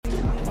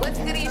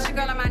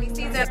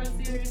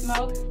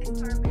smoke.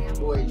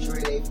 Boy,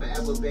 Trey, they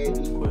forever, baby.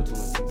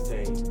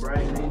 16.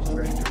 Brian Names,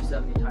 Director,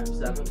 70 times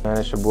 7. Man,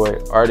 it's your boy,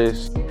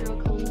 Artist. The girl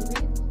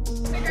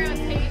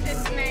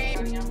Tasha's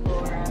name. Young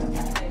Laura.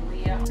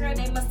 Leah. Girl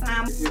named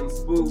Masam. It's Young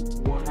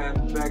Spook, One Half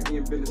the Back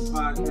End Business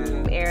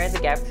Podcast. Era, the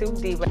Gap 2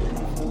 Diva.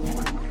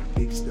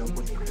 Big stuff.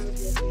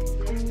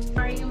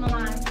 Are you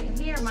Milan?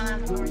 Here,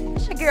 Milan.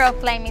 It's your girl,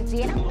 Flaming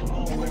Tina.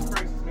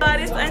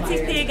 This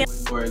Auntie Pig.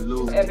 Boy,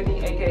 Lou.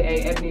 Ebony,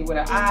 aka Ebony with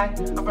an I. I'm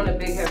from the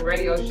Big Head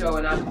Radio Show,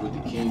 and I'm With the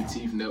King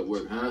Teeth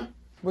Network, huh?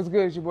 What's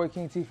good? It's your boy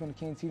King T from the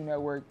King T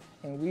Network,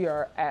 and we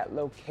are at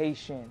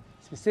location,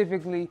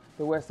 specifically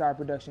the Westside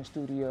Production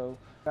Studio.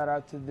 Shout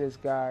out to this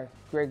guy,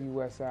 Greggy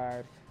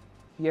Westside.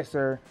 Yes,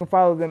 sir. You can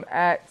follow them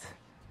at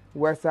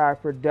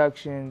Westside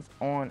Productions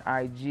on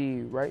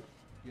IG, right?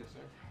 Yes,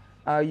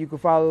 sir. You can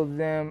follow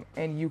them,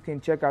 and you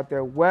can check out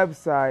their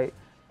website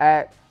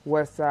at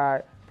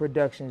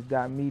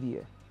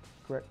westsideproductions.media,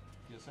 correct?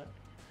 Yes, sir.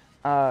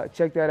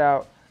 Check that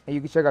out, and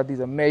you can check out these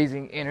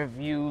amazing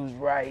interviews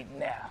right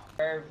now.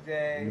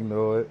 Thursday. You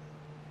know it.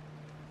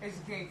 It's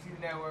the King T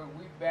Network.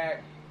 We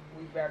back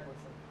with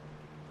some,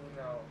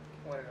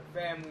 one of the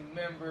family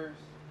members,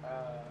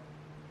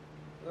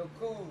 Lil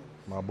Cous.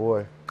 My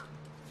boy.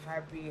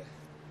 Happy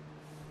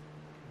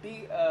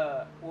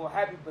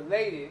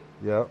belated.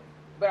 Yep.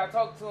 But I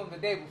talked to him the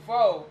day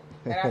before,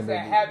 and I said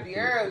happy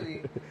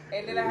early.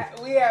 And then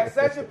we had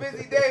such a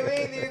busy day, we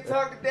didn't even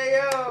talk the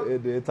day of.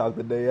 It did talk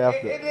the day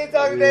after. It did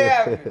talk the day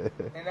after.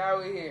 And now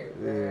we're here.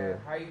 Man. Yeah.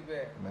 How you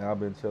been? Man, I've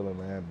been chilling,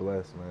 man.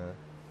 Blessed, man.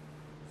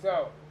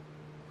 So,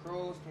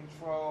 Cruise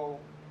Control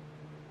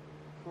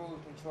is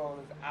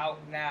out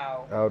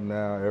now. Out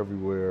now,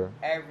 everywhere.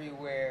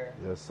 Everywhere.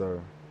 Yes,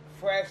 sir.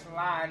 Fresh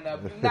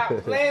lineup. You're not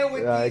playing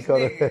with these come,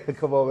 niggas.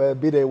 Come on, man.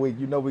 Be that week.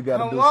 You know we got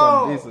to Come do on.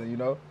 something decent, you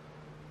know?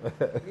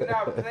 You're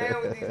not playing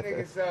with these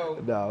niggas. So,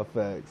 Nah,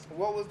 facts.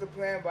 what was the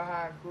plan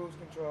behind Cruise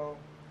Control?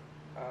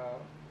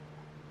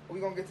 We're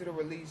going to get to the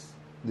release.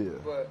 Yeah.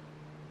 But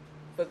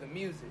for the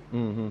music,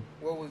 Mm-hmm.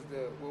 what was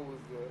the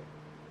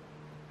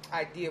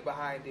idea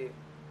behind it?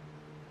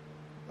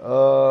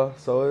 So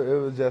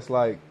it was just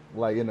like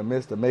in the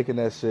midst of making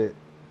that shit,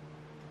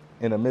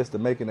 a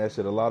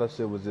lot of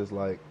shit was just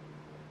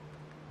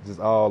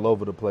all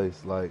over the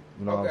place. Like,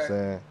 you know what I'm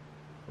saying?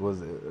 It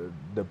was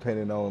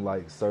depending on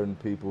like certain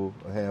people,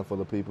 a handful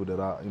of people that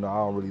I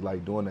don't really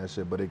like doing that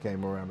shit, but it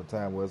came around the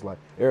time where it's like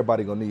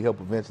everybody gonna need help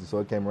eventually. So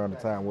it came around the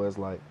time where it's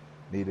like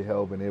needed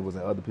help and it was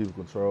in other people's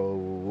control.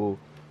 Woo.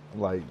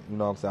 Like, you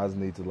know what I'm saying? I just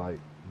need to like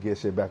get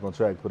shit back on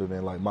track, put it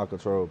in like my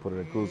control, put it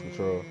in cruise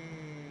control.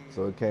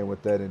 So it came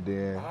with that, and then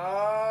you know what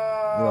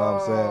I'm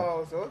saying?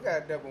 Oh, so it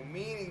got double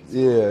meaning.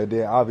 Yeah, and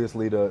then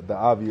obviously the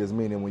obvious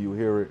meaning when you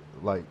hear it,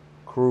 like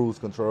cruise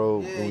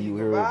control, Yeah, when you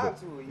hear can it, ride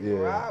to it. You can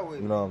ride with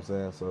it. you know what I'm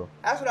saying? So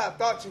That's what I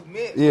thought you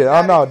meant. yeah,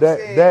 I know Now that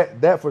you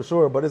said- that for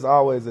sure, but it's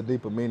always a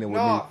deeper meaning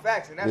with me. No,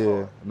 facts, and that's Yeah,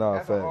 hard. no,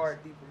 That's a facts.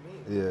 hard, deeper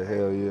meaning. Yeah, I ain't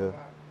hell even yeah. think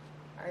about-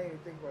 I didn't even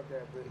think about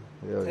that, but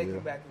Hell taking yeah.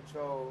 back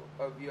control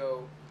of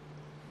your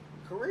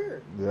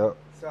career. Yep.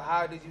 So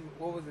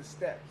what was the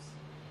steps?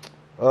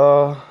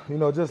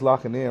 Just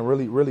locking in,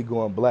 really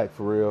going black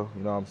for real.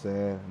 You know what I'm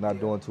saying? Not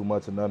doing too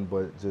much of nothing,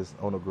 but just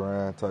on the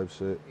grind type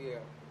shit. Yeah.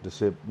 The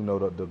shit,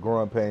 the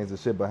growing pains, the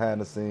shit behind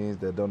the scenes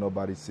that don't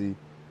nobody see.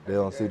 They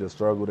don't see the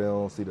struggle, they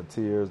don't see the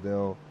tears, they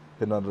don't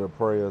hit under the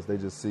prayers. They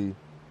just see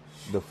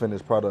the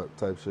finished product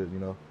type shit, you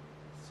know.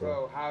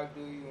 So how do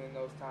you, in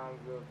those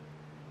times of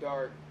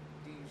dark,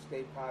 do you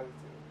stay positive?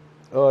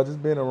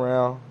 Just being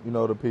around,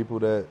 the people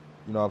that,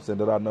 you know what I'm saying,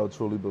 that I know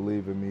truly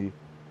believe in me.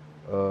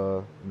 You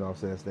know what I'm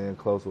saying, staying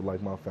close with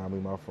like my family,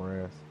 my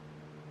friends.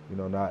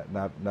 Not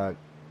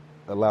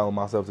allowing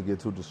myself to get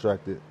too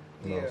distracted.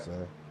 You know what I'm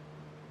saying?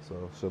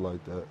 So shit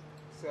like that.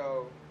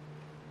 So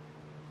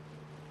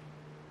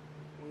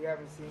we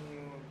haven't seen you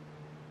in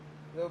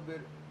a little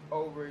bit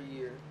over a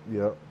year.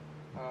 Yep.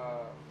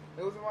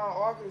 It was around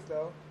August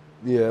though.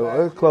 Yeah,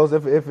 well, it's close.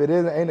 If it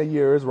ain't a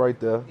year, it's right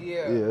there.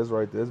 Yeah. Yeah, it's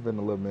right there. It's been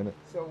a little minute.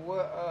 So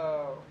what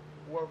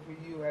for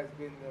you has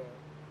been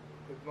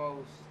the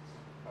most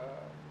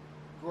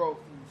growth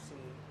you've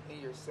seen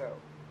in yourself?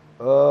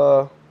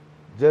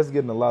 Just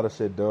getting a lot of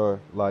shit done.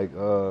 Like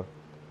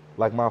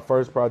my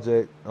first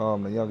project,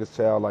 The Youngest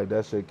Child, like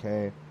that shit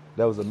came.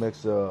 That was a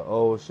mixture of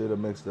old shit, a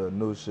mixture of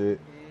new shit.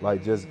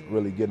 Like just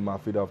really getting my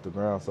feet off the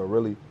ground. So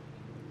really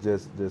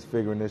just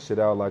figuring this shit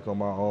out like on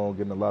my own,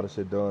 getting a lot of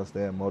shit done,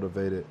 staying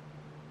motivated.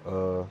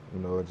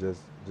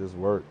 Just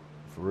work.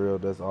 For real,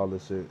 that's all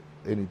this shit.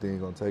 Anything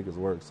gonna take is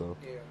work. So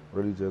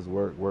really just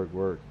work.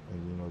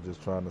 And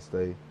just trying to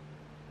stay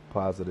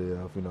positive,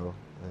 and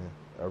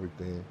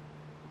everything.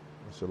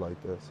 And shit like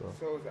that. So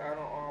it's out on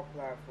all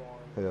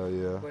platforms. Hell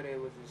yeah. But it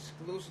was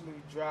exclusively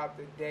dropped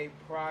the day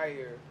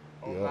prior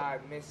on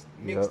live mixtapes.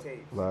 Yep.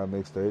 Live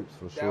mixtapes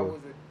for sure. That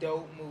was a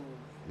dope move.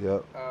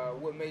 Yep.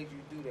 What made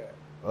you do that?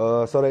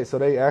 So they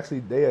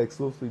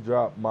exclusively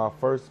dropped my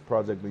first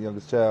project, The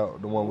Youngest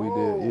Child, the one we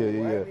did. Yeah. I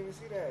didn't even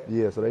see that.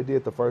 Yeah, so they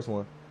did the first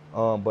one.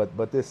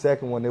 But this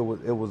second one, it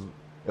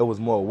was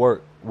more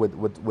work with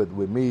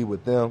me,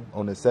 with them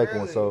on the second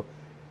one. So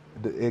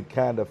it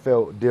kind of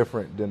felt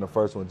different than the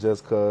first one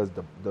just because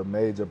the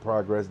major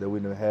progress that we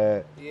done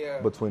had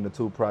between the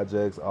two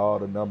projects, all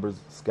the numbers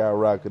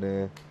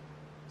skyrocketing.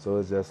 So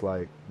it's just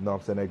like, you know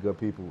what I'm saying, they good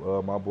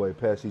people. My boy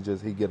Pesh,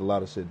 he get a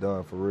lot of shit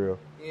done for real.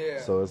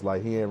 Yeah. So it's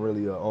like he ain't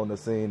really a on the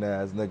scene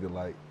ass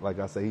nigga. Like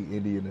I say, he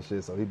Indian and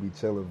shit, so he be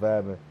chilling,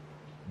 vibing.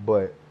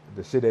 But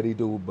the shit that he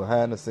do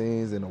behind the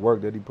scenes and the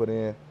work that he put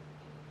in,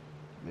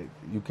 I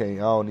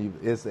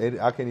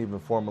can't even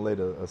formulate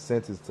a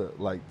sentence to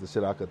like the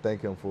shit I could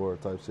thank him for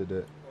type shit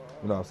that,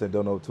 you know what I'm saying,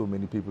 don't know too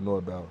many people know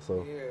about.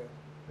 So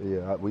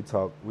yeah, we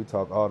talk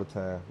all the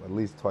time, at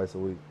least twice a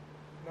week.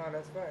 No,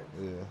 that's facts.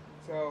 Yeah.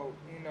 So,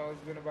 you know, it's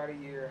been about a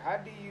year. How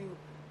do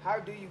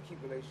you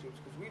keep relationships?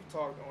 Because we've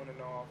talked on and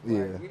off.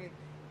 Like,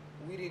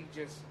 we didn't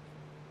just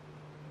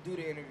do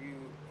the interview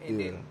and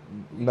then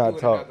we not do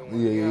talk. Another one.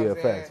 You know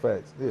what I'm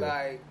Facts. Yeah.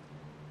 Like,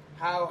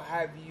 how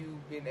have you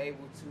been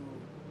able to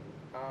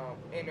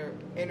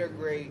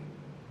integrate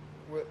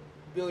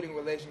building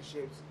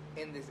relationships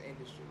in this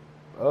industry?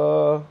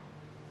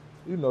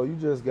 You know, you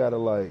just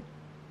gotta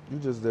you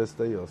just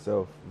stay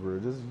yourself, real.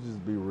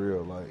 Just be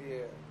real,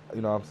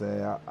 you know what I'm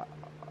saying.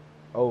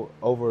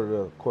 Over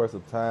the course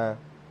of time,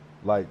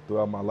 like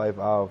throughout my life,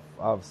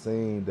 I've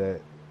seen that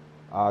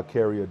I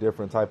carry a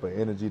different type of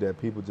energy that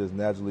people just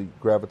naturally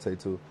gravitate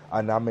to.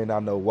 I may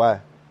not know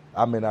why,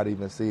 I may not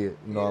even see it.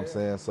 You know what I'm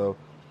saying. So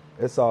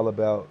it's all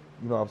about,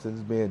 you know what I'm saying,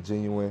 just being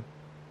genuine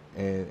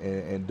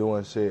and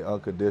doing shit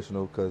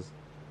unconditional. Because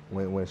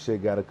when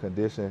shit got a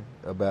condition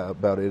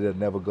about it, it'll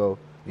never go.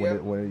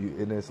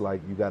 And it's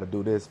like you got to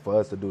do this for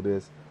us to do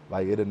this.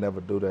 Like it'll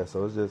never do that.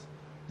 So it's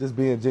just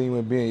being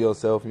genuine, being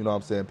yourself. You know what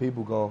I'm saying.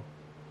 People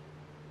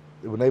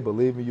when they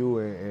believe in you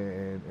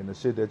and the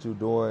shit that you're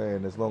doing,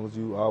 and as long as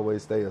you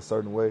always stay a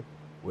certain way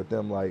with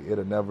them, like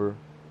it'll never.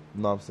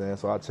 You know what I'm saying.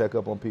 So I check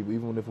up on people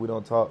even if we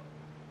don't talk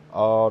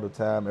all the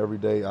time, every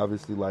day.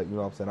 Obviously, like, you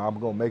know what I'm saying, I'm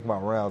gonna make my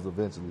rounds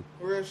eventually.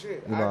 Real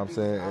shit. You know what I'm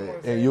saying?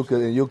 And you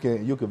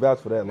can vouch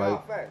for that.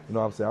 Like, you know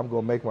what I'm saying, I'm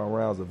gonna make my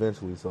rounds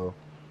eventually. So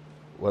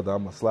whether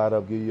I'm gonna slide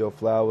up, give you your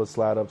flowers,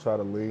 slide up, try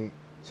to link,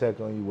 check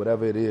on you,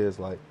 whatever it is,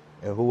 like,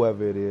 and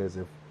whoever it is,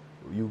 if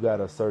you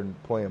got a certain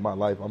point in my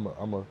life, I'm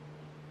gonna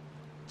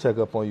check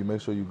up on you,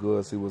 make sure you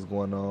good, see what's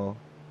going on.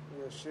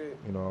 Real shit.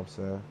 You know what I'm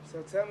saying?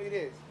 So tell me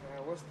this,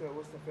 man. What's your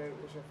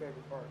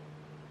favorite part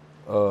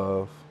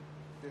of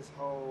this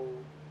whole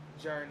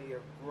journey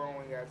of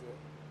growing as an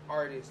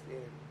artist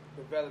and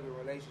developing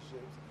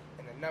relationships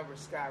and the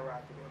numbers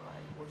skyrocketing?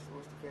 Like, what's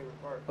the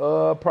favorite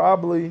part?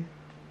 Probably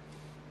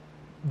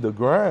the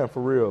grind,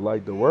 for real.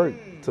 Like the work,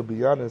 to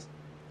be honest.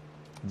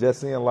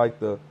 Just seeing like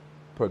the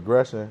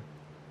progression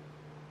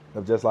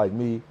of just like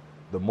me,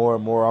 the more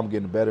and more I'm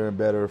getting better and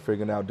better,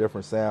 figuring out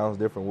different sounds,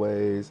 different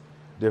ways,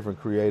 different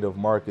creative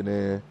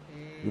marketing,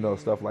 you know,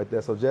 stuff like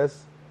that. So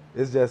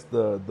it's just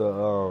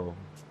the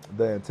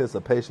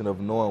anticipation of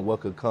knowing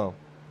what could come.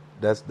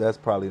 That's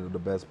probably the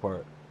best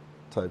part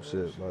type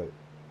shit. Like,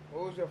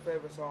 what was your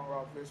favorite song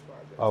off this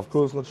project? Off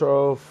Cruise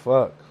Control?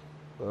 Fuck.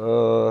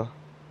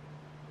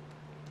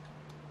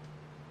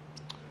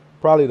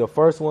 Probably the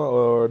first one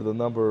or the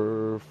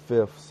number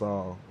 5th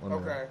song.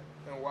 Okay,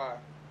 and why?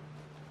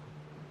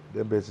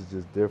 That bitch is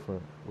just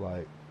different.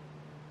 Like,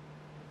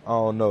 I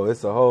don't know.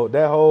 It's the whole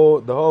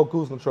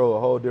Cruise Control,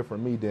 a whole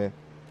different me than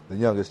the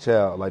youngest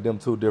child. Like, them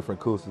two different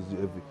cousins.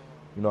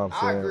 You know what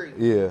I'm saying? I agree.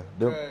 Yeah,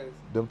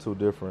 them two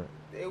different.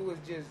 It was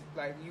just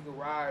like you could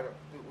ride.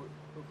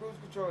 The Cruise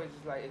Control is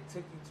just like it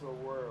took you to a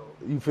world.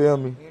 You feel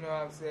me? You know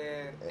what I'm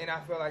saying? And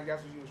I feel like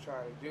that's what you was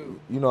trying to do.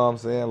 You know what I'm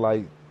saying?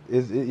 Like,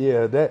 it's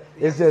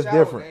just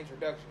different. Was the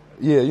introduction.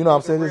 Yeah, you know what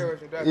I'm saying? Real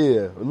introduction.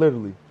 Yeah,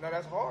 literally. No,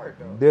 that's hard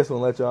though. This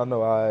one let y'all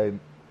know,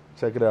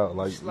 check it out.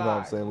 Like, you know what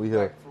I'm saying? We here.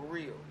 Like, for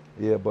real.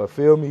 Yeah, but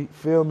Feel Me,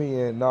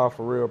 and Nah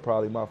For Real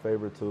probably my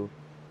favorite too.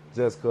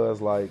 Just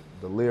cause like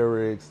the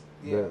lyrics,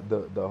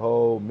 the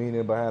whole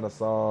meaning behind the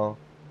song,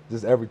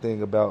 just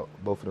everything about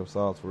both of them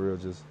songs for real,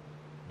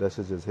 that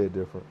shit just hit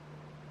different.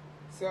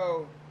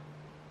 So,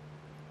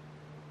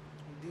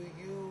 do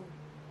you,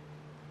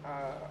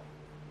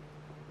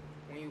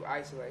 when you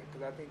isolate,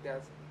 because I think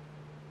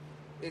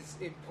it's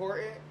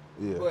important,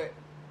 but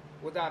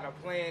without a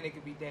plan, it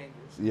could be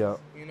dangerous. Yeah.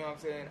 You know what I'm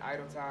saying?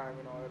 Idle time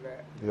and all of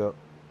that. Yep.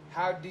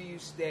 How do you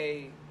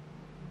stay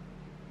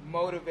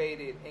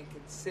motivated and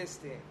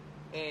consistent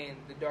in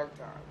the dark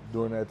times?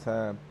 During that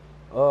time.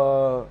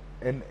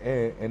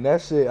 And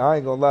that shit, I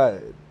ain't gonna lie,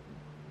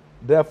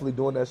 definitely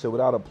doing that shit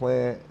without a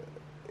plan,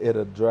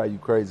 it'll drive you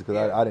crazy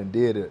because I done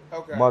did it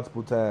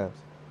multiple times.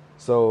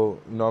 So,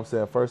 you know what I'm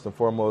saying, first and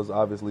foremost,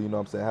 obviously, you know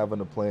what I'm saying, having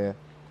a plan,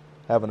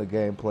 having a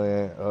game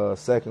plan.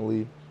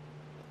 Secondly,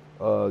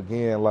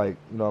 again, like,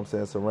 you know what I'm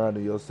saying,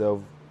 surrounding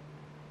yourself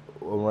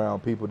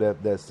around people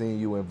that seen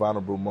you in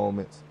vulnerable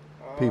moments,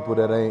 people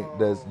that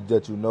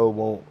you know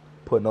won't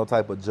put no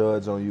type of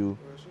judge on you.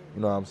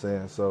 You know what I'm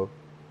saying? So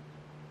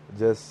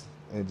just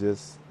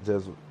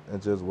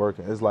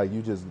working. It's like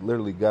you just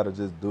literally gotta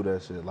just do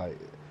that shit. Like,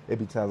 it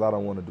be times I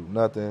don't want to do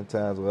nothing,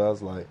 times where I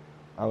was like,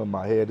 I'm in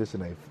my head, this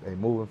shit ain't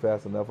moving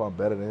fast enough, I'm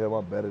better than him,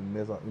 I'm better than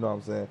this, you know what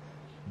I'm saying?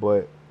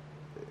 But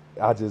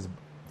I just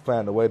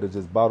find a way to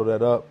just bottle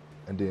that up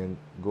and then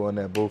go in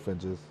that booth and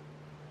just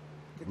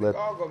It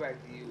all go back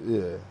to you.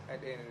 Yeah.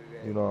 At the end of the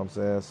day. You know what I'm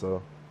saying?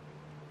 So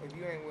If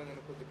you ain't willing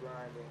to put the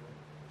grind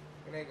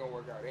in, it ain't gonna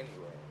work out anyway.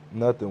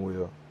 nothing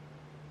will.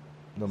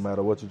 No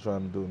matter what you're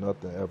trying to do,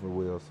 nothing ever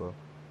will. So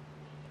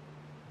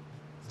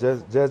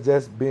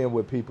just being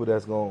with people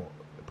that's gonna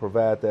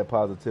provide that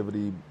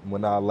positivity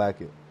when I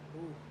lack it.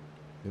 Ooh,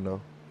 You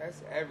know?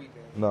 that's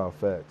everything. No,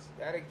 facts.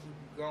 That'll keep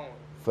you going.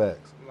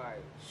 Facts.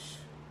 Like,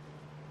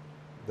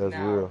 That's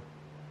Now- real.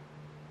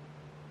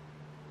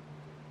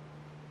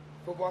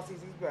 football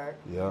season's back.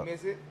 Yeah. You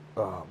miss it?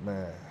 Oh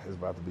man, it's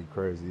about to be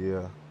crazy.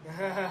 Yeah,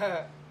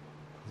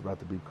 it's about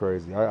to be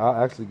crazy.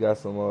 I actually got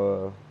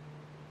some.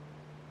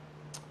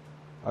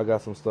 I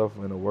got some stuff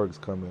in the works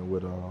coming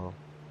with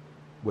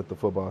the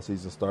football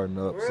season starting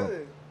up.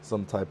 Really?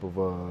 Some type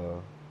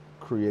of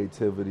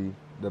creativity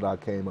that I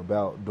came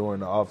about during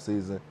the off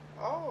season.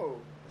 Oh.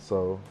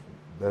 So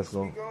that's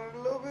Speak going. on it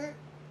a little bit?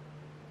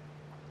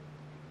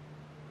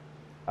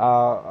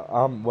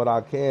 What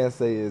I can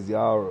say is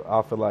y'all.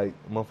 I feel like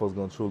motherfuckers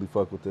gonna truly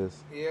fuck with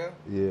this. Yeah?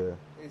 Yeah.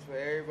 It's for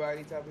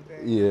everybody type of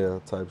thing? Yeah,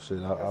 type shit.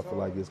 I That's feel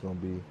like hard. it's gonna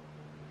be.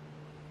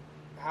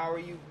 How are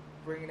you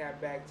bringing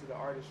that back to the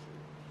artistry?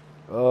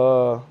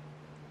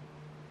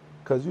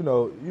 Cause you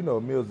know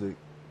music.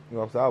 You know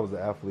what I'm saying? I was an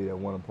athlete at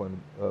one point,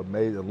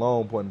 made a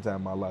long point in time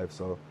in my life.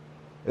 So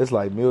it's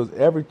like music.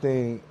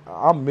 Everything.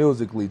 I'm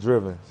musically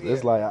driven. So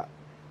it's Yeah. like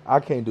I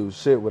can't do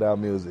shit without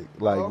music.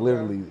 Like Okay.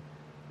 literally,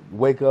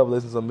 wake up,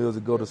 listen to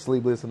music, go to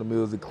sleep, listen to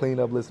music, clean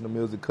up, listen to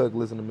music, cook,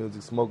 listen to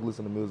music, smoke,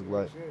 listen to music.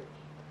 Like Shit.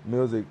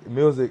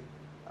 music.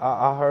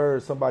 I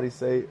heard somebody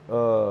say,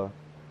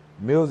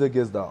 music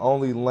is the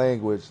only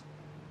language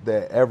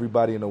that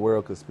everybody in the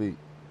world could speak.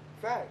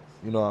 Facts.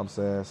 You know what I'm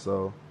saying?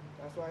 So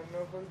That's why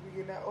motherfuckers be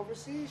getting that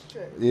overseas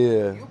check.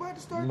 yeah, You about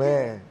to start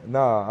man.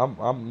 Nah,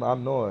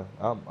 I'm knowing.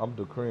 I'm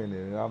decreeing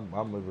it, and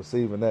I'm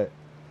receiving that.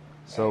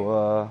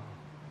 So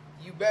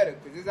You better,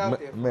 because it's out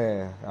there.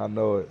 man, I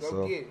know it. Go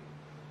So get it.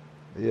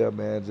 yeah,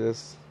 man,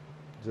 just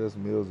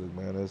music,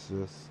 man. It's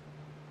just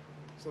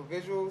So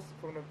visuals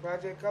from the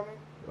project coming?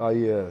 oh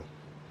yeah,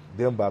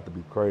 them about to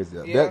be crazy.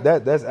 Yeah.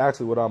 That's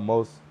actually what I'm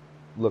most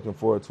looking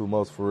forward to,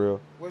 most for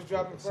real. What's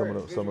dropping first? Some of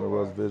the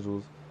visual-wise?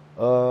 visuals.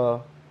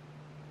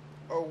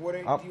 Or what do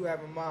you have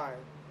in mind?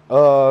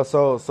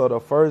 So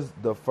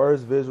the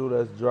first visual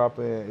that's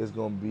dropping is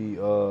gonna be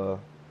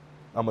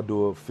I'm gonna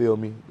do a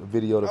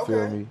video to Okay.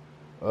 Feel Me.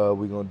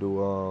 We gonna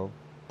do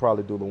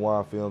probably do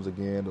LaJuan Films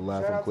again, the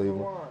live Shout from out to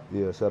Cleveland.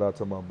 LaJuan. Yeah, shout out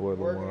to my boy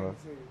Working LaJuan.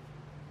 into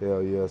you.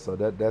 Hell yeah, so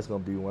that's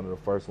gonna be one of the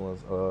first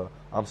ones.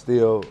 I'm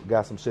still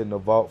got some shit in the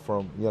vault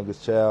from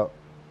Youngest Child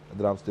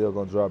that I'm still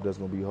gonna drop. That's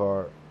gonna be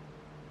hard.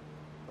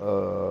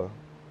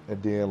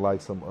 And then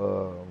like some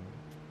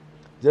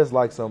just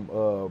like some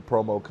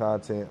promo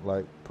content,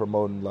 like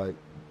promoting like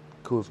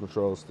Cruise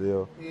Control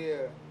still.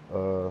 Yeah.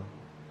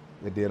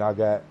 And then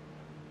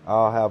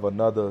I'll have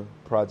another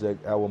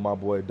project out with my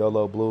boy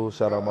Dolo Blues.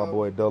 Shout out my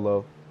boy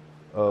Dolo.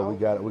 We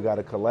got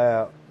a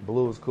collab,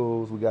 Blues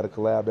Cools. We got a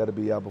collab that'll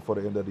be out before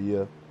the end of the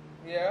year.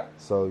 Yeah.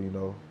 So you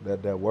know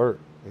that work.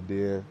 And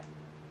then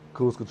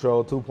Cruise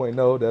Control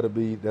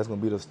 2.0. That's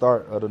gonna be the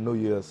start of the new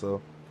year.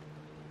 So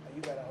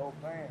You got a whole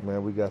plan.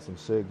 man, we got some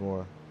shit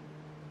going.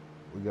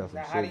 We got some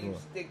Now, shit how do you going.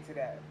 stick to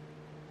that?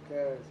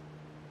 Because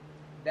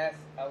that's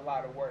a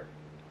lot of work.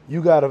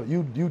 You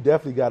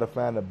definitely gotta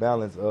find a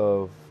balance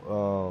of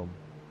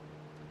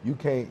you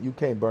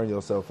can't burn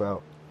yourself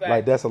out. Fact.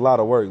 Like that's a lot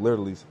of work,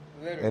 literally.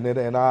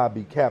 Literally. And I'd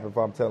be capped if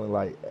I'm telling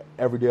like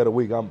every day of the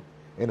week I'm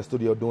in the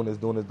studio doing this.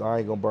 I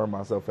ain't gonna burn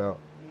myself out.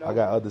 I No.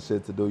 got other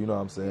shit to do. You know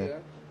what I'm saying? Yeah.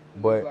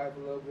 But Life a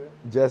little bit.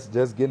 just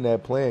getting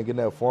that plan, getting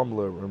that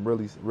formula, and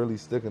really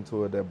sticking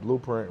to it. That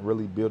blueprint,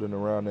 really building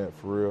around that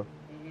for real.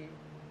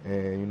 Mm-hmm.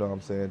 And you know what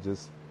I'm saying?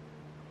 Just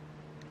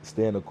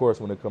staying the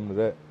course when it comes to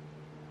that.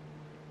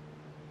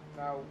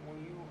 Now, when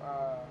you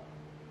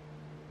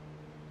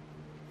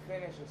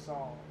finish a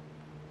song,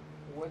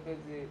 what does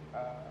it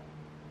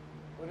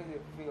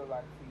feel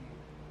like for you,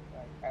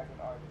 like as an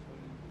artist, when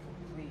you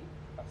complete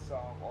a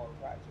song or a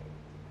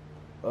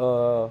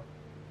project?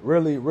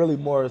 Really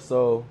more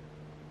so,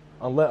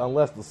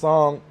 unless the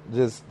song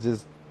just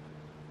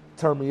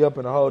turn me up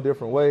in a whole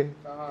different way,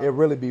 Uh-huh. it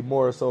really be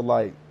more so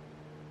like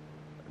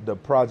the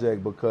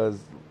project because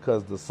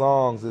the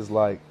songs is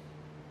like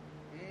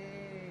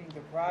The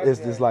project. it's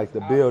just like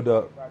the build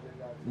up.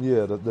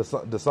 Yeah,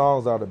 the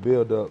songs are the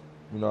build up.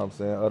 You know what I'm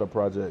saying? Other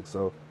projects.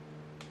 So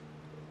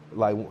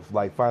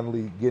like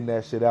finally getting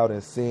that shit out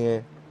and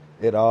seeing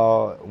it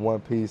all one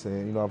piece,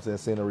 and you know what I'm saying,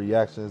 seeing the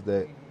reactions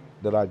that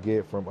I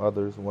get from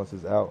others once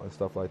it's out and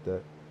stuff like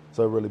that.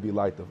 So it really be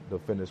like the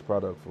finished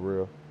product for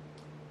real.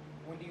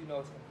 When do you know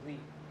it's complete?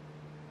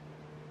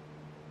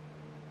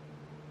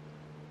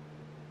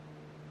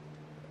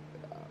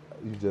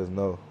 You just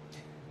know.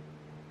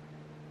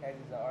 As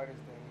just an artist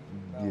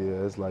thing. You know.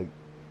 Yeah, it's like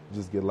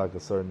just get like a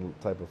certain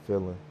type of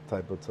feeling,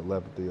 type of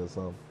telepathy or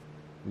something.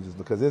 You just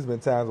because there's been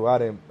times where I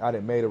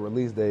didn't made a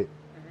release date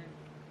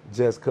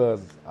just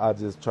cause I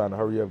just trying to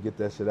hurry up, get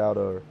that shit out,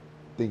 or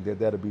think that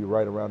that'll be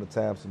right around the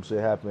time some shit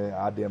happen.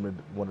 I damn near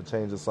want to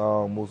change the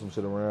song, move some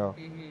shit around,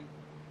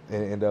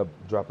 and end up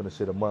dropping the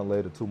shit a month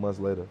later, 2 months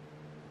later.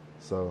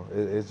 So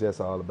it's just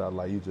all about,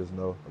 like, you just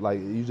know. Like,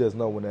 you just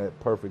know when that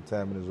perfect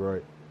timing is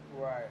right.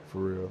 Right. For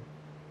real.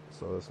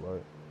 So it's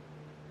like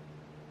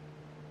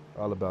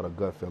all about a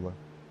gut feeling.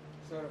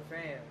 So the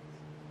fans,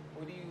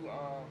 what are you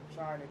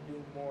trying to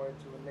do more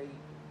to relate,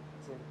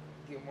 to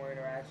get more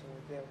interaction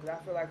with them? Because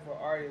I feel like for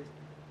artists,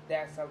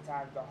 that's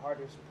sometimes the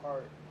hardest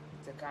part,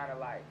 to kind of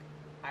like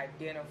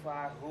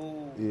identify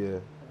who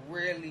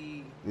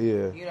really,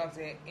 you know what I'm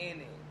saying,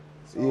 in it.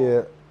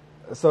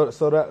 So,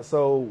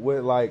 So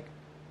with like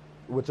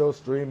with your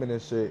streaming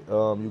and shit,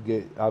 you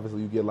get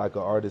like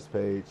an artist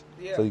page,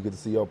 so you get to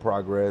see your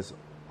progress,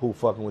 who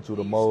fucking with you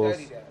the most,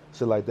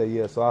 shit like that.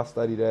 Yeah, so I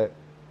study that.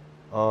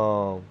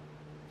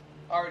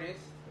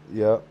 Artists.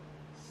 Yep.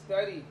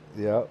 Study.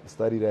 Yep,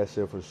 study that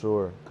shit for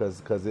sure,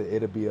 cause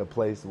it'll be a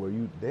place where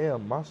you,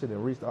 damn, my shit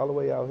done reached all the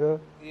way out here.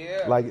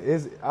 Yeah. Like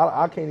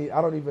I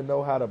don't even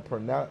know how to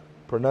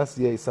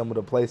pronunciate some of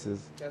the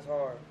places. That's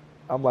hard.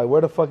 I'm like,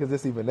 where the fuck is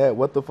this even at?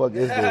 What the fuck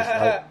is this?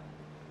 Like,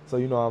 so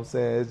you know what I'm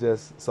saying? It's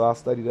just, so I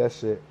study that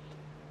shit,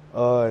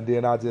 and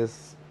then I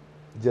just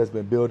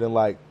been building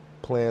like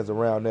plans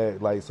around that,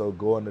 like, so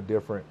going to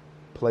different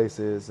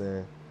places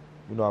and,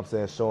 you know what I'm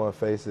saying, showing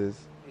faces.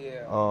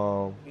 Yeah.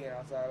 Being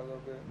outside a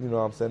little bit. You know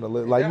what I'm saying? Is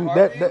Like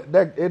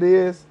that it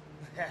is.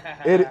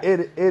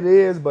 it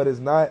is, but it's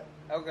not.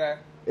 Okay.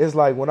 It's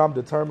like when I'm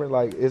determined,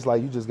 like, it's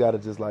like you just gotta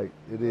just like,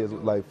 it is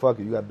like, fuck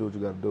it, you gotta do what you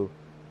gotta do.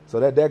 So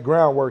that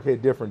groundwork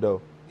hit different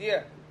though.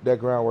 Yeah. That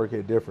groundwork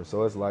hit different.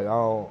 So it's like I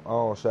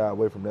don't shy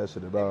away from that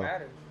shit at all. It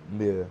matters.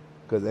 Yeah,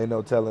 because ain't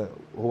no telling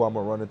who I'm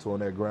gonna run into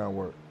on that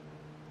groundwork.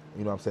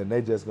 You know what I'm saying?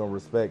 They just gonna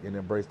respect and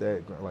embrace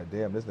that. Like,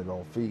 damn, this nigga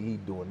on feet, he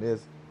doing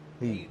this.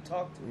 You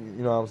talk to.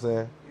 You know what I'm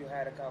saying? You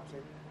had a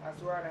conversation. I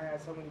swear I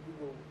had so many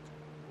people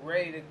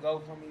ready to go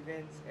from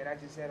events, and I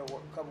just said a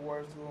couple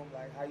words to them,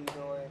 like, how you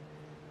doing?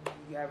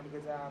 You having a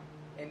good time?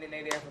 And then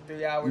they there for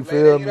 3 hours You later.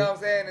 feel You know what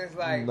I'm saying? It's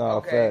like,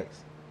 okay.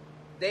 Facts.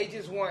 They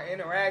just want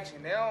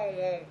interaction. They don't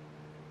want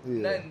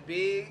nothing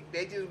big.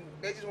 They just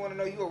want to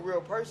know you a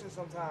real person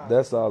sometimes.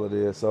 That's all it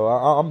is. So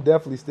I'm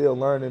definitely still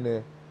learning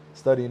and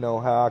studying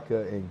on how I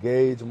could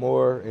engage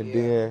more, and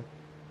then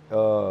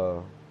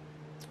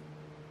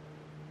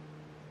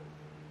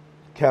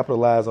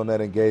capitalize on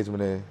that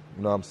engagement and,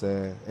 you know what I'm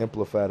saying,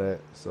 amplify that.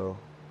 So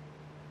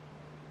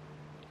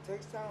it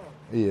takes time.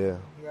 Yeah. You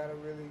gotta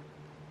really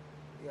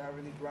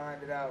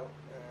grind it out.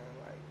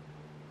 Like,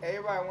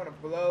 everybody want to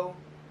blow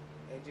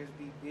and just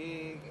be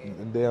big,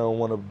 and they don't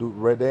want to do.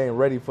 They ain't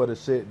ready for the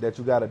shit that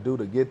you got to do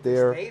to get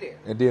there. Stay there.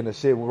 And then the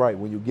shit, right,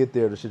 when you get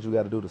there, the shit you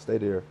got to do to stay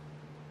there.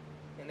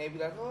 And they be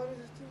like, "Oh,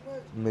 this is too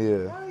much."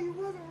 Yeah. No, you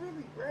wasn't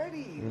really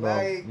ready.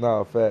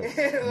 No, facts.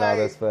 Like, no,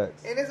 that's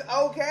facts. And it's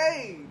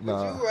okay,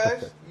 but you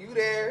rush. You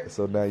there?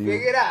 So now you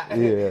figure it out.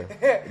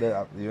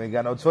 Yeah. You ain't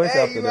got no choice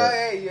after that.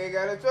 Hey, you ain't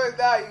got no choice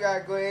now. You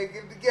gotta go ahead and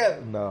get it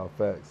together. No,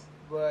 facts.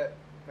 But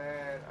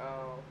man,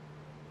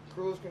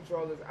 Cruise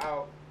Control is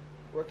out.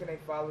 Where can they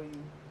follow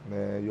you?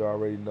 Man, you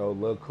already know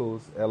Lil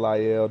Cous,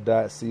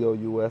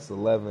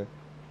 LIL.COUS11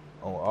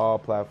 on all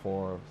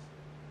platforms.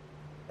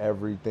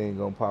 Everything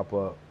gonna pop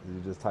up.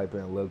 You just type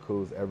in Lil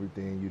Cous,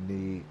 everything you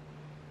need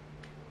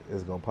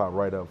is gonna pop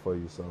right up for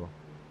you. So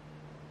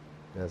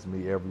that's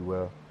me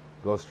everywhere.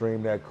 Go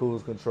stream that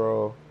Cruise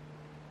Control.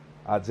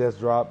 I just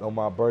dropped on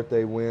my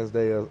birthday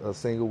Wednesday a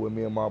single with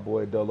me and my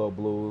boy Dolo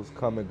Blues,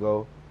 Come and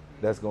Go.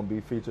 That's gonna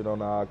be featured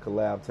on our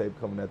collab tape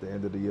coming at the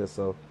end of the year.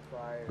 So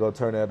go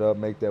turn that up,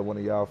 make that one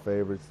of y'all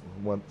favorites,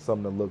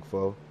 something to look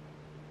for.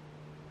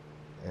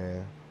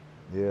 And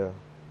yeah,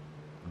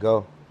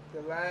 go.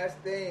 The last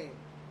thing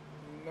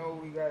you know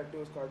we gotta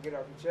do is called Get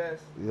Off Your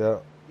Chest. Yeah.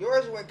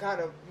 Yours was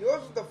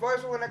the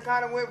first one that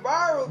kind of went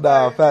viral.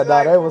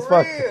 They was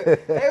fucking.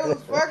 They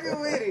was fucking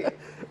with it.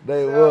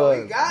 They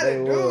was. We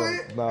gotta do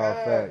it.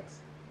 Facts.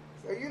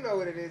 So you know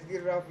what it is.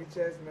 Get it off your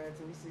chest, man,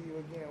 till we see you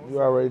again. You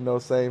already know,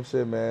 same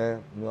shit,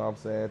 man. You know what I'm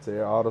saying?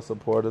 To all the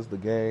supporters, the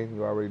gang,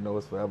 you already know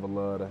it's forever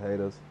love. The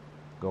haters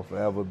gonna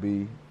forever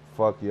be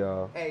fuck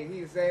y'all. Hey,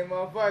 he the same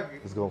motherfucker.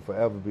 It's gonna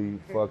forever be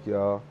fuck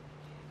y'all.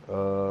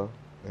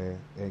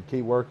 And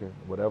keep working.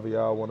 Whatever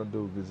y'all want to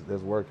do,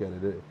 just work at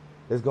it.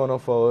 It's gonna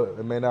unfold.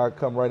 It may not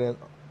come right in.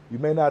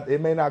 It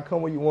may not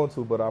come when you want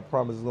to, but I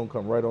promise it's gonna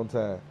come right on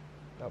time.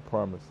 I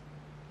promise.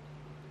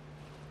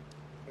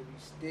 If you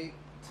stick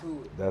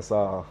to it. That's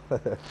all.